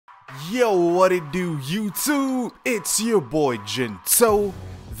Yo, what it do, YouTube? It's your boy Gento.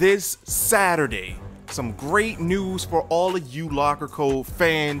 This Saturday, some great news for all of you Locker Code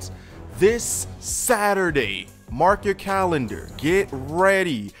fans. This Saturday, mark your calendar, get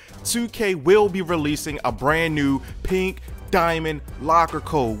ready. 2K will be releasing a brand new pink diamond locker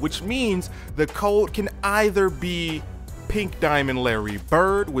code, which means the code can either be Pink Diamond Larry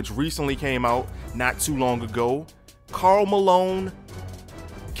Bird, which recently came out not too long ago, Karl Malone,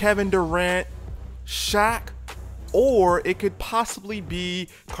 Kevin Durant, Shaq, or it could possibly be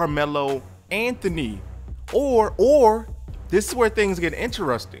Carmelo Anthony. Or this is where things get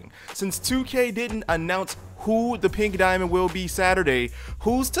interesting. Since 2K didn't announce who the Pink Diamond will be Saturday,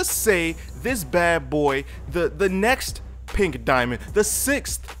 who's to say this bad boy, the next Pink Diamond, the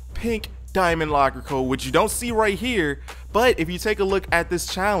 6th Pink Diamond locker code, which you don't see right here, but if you take a look at this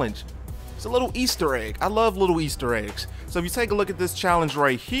challenge, it's a little Easter egg. I love little Easter eggs. So if you take a look at this challenge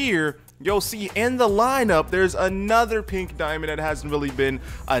right here, you'll see in the lineup there's another Pink Diamond that hasn't really been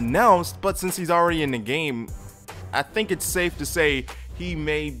announced, but since he's already in the game, I think it's safe to say he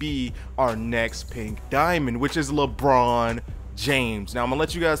may be our next Pink Diamond, which is LeBron James. Now I'm gonna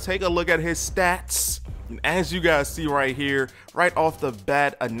let you guys take a look at his stats. And as you guys see right here, right off the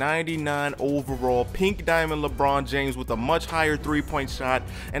bat, a 99 overall Pink Diamond LeBron James with a much higher three-point shot,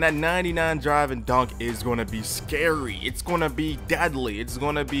 and that 99 drive and dunk is going to be scary. It's going to be deadly. It's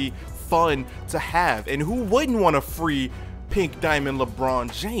going to be fun to have. And who wouldn't want a free Pink Diamond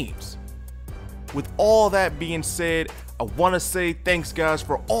LeBron James? With all that being said, I want to say thanks guys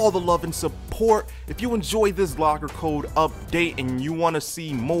for all the love and support. If you enjoyed this locker code update and you want to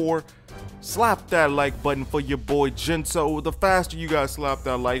see more, slap that like button for your boy Gento. The faster you guys slap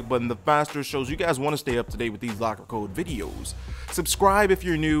that like button, the faster it shows you guys want to stay up to date with these locker code videos. Subscribe if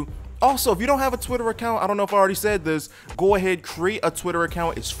you're new. Also, if you don't have a Twitter account, I don't know if I already said this, go ahead, create a Twitter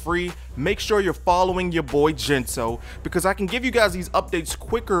account. It's free. Make sure you're following your boy Gento, because I can give you guys these updates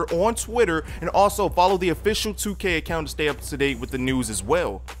quicker on Twitter, and also follow the official 2K account to stay up to date with the news as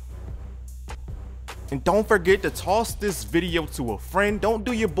well. And don't forget to toss this video to a friend. Don't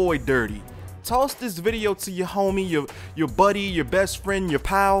do your boy dirty. Toss this video to your homie, your buddy, your best friend, your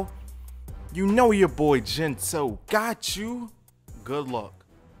pal. You know your boy Gento got you. Good luck.